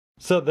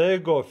So there you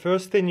go.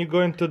 First thing you're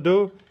going to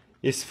do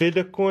is feed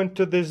a coin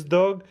to this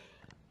dog,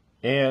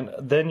 and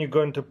then you're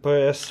going to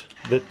press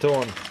the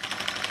turn.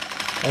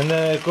 And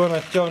then you're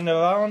gonna turn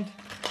around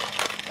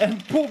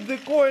and poop the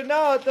coin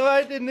out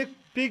right in the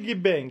piggy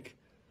bank.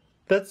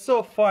 That's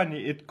so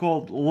funny. It's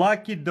called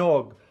Lucky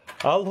Dog.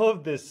 I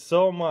love this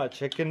so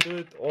much. I can do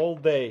it all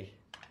day.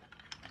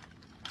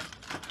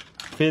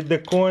 Feed the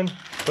coin,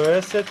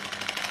 press it,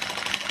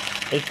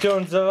 it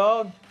turns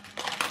around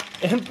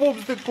and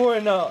poops the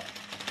coin out.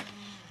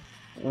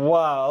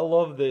 Wow, I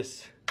love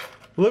this.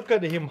 Look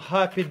at him,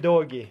 happy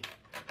doggy.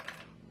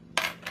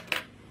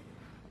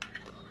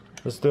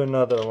 Let's do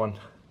another one.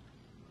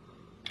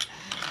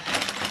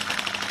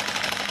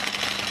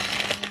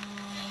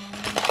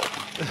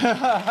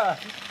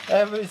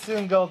 Every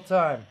single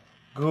time.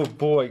 Good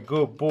boy,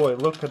 good boy.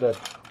 Look at that.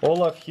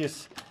 All of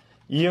his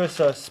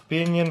ears are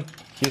spinning.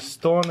 His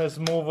tongue is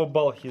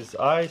movable. His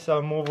eyes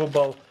are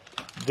movable.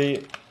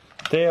 The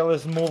tail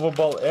is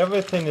movable.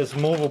 Everything is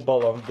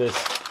movable on this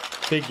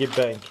piggy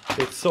bank.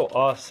 It's so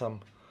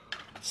awesome.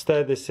 Let's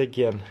try this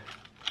again.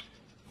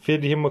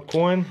 Feed him a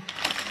coin.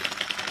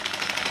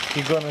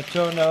 He's gonna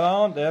turn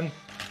around and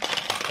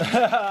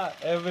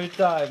every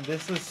time.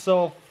 This is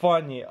so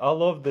funny. I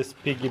love this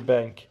piggy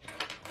bank.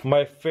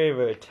 My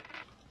favorite.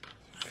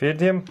 Feed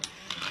him.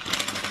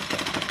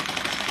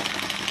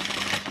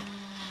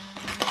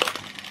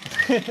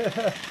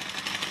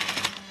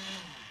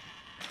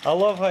 I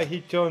love how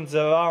he turns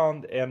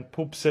around and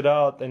poops it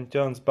out and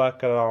turns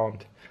back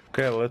around.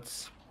 Okay,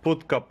 let's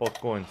put couple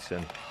coins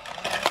in.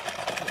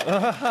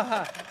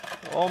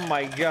 Oh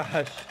my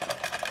gosh.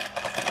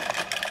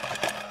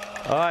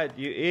 Alright,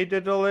 you ate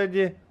it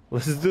already?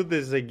 Let's do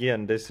this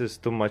again. This is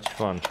too much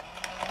fun.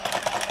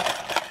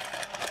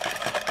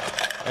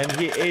 And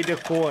he ate a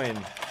coin.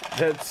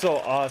 That's so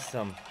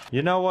awesome.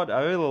 You know what?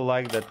 I really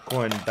like that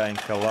coin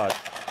bank a lot.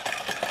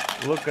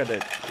 Look at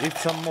it. Eat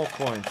some more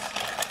coins.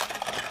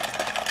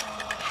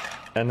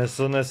 And as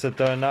soon as it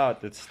turns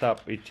out, it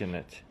stops eating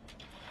it.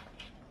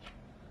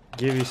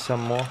 Give you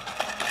some more.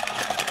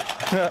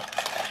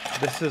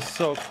 This is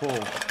so cool.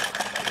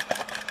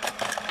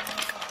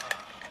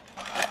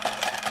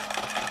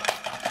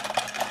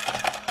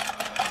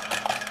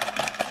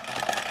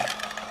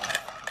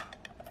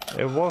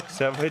 It works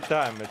every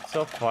time. It's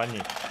so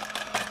funny.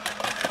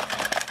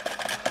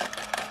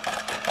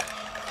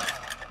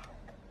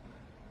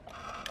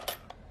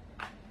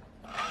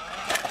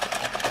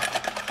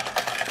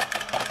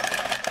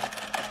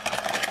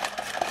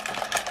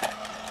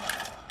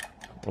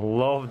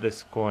 Love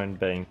this coin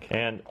bank.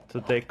 And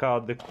to take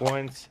out the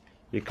coins,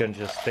 you can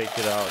just take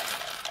it out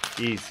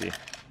easy.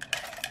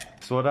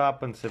 So what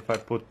happens if I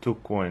put 2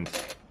 coins?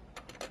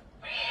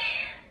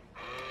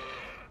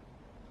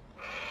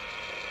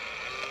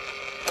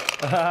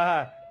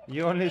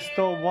 You only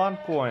stole 1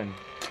 coin.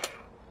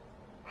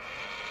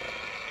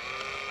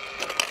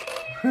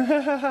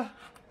 I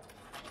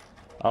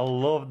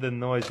love the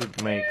noise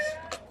it makes.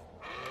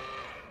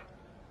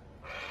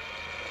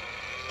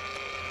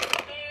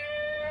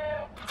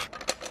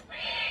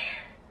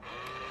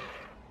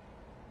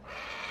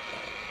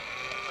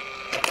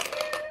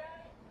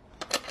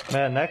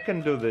 Man, I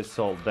can do this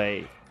all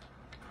day.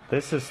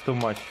 This is too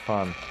much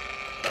fun.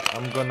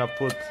 I'm gonna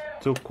put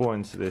 2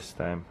 coins this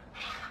time.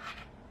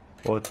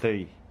 Or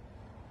 3.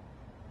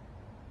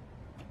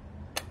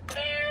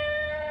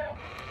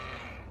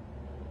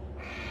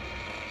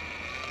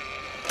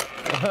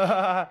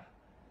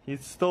 He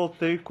stole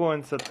 3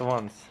 coins at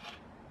once.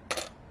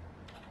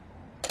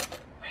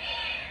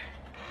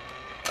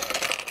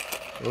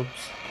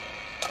 Oops.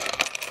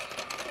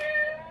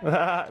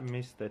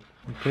 Missed it.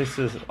 This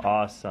is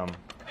awesome.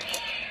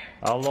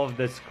 I love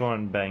this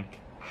coin bank.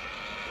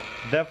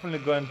 Definitely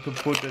going to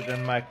put it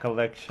in my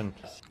collection.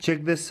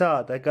 Check this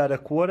out. I got a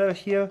quarter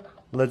here.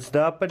 Let's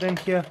drop it in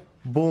here.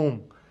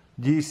 Boom.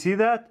 Do you see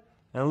that?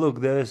 And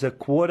look, there is a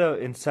quarter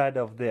inside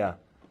of there.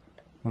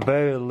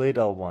 Very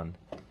little one.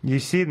 You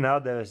see now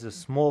there is a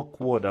small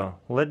quarter.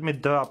 Let me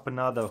drop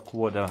another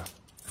quarter.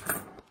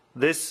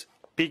 This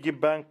piggy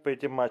bank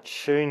pretty much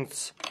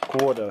shrinks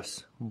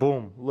quarters.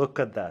 Boom. Look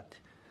at that.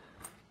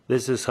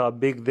 This is how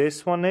big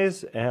this one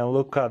is. And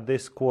look how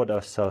these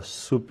quarters are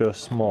super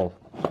small.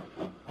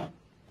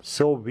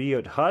 So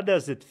weird. How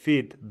does it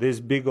fit this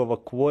big of a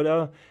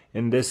quarter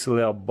in this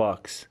little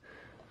box?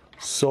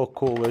 So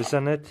cool,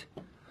 isn't it?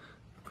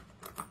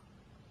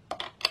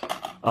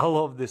 I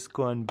love this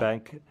coin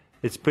bank.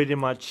 It's pretty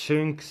much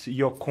shrinks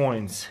your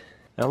coins.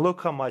 And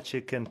look how much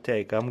it can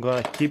take. I'm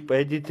gonna keep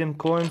editing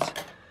coins.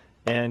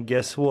 And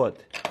guess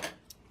what?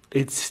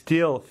 It's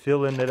still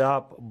filling it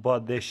up,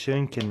 but they're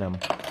shrinking them.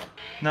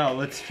 Now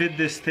let's fit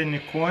this tiny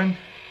coin.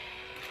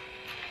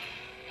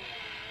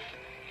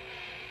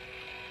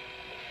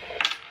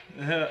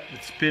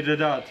 Let's spit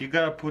it out. You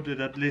gotta put it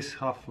at least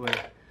halfway.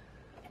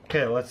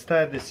 Okay, let's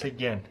try this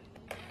again.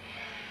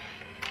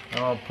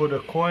 I'll put a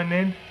coin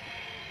in.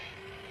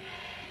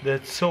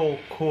 That's so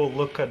cool.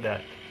 Look at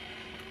that.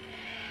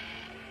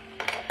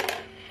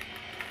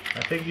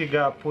 I think you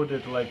gotta put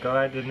it like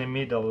right in the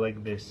middle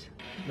like this.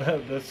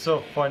 That's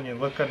so funny.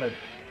 Look at it,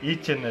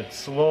 eating it,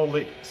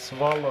 slowly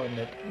swallowing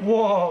it.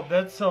 Whoa,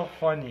 that's so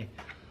funny.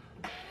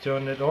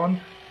 Turn it on.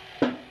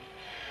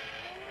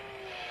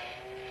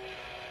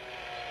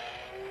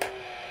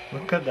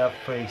 Look at that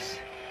face.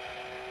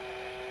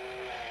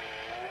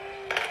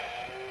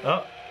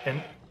 Oh,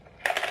 and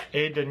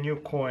ate a new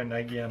coin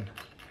again.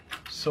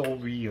 So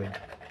weird.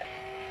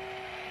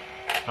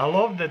 I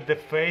love that the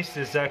face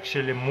is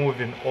actually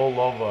moving all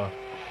over.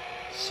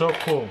 So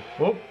cool.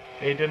 Oh,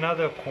 ate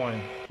another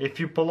coin. If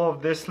you pull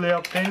off this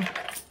little thing,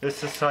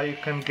 this is how you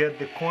can get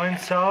the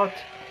coins out.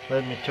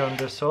 Let me turn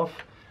this off.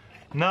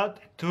 Not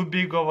too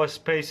big of a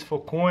space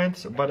for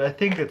coins, but I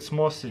think it's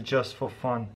mostly just for fun.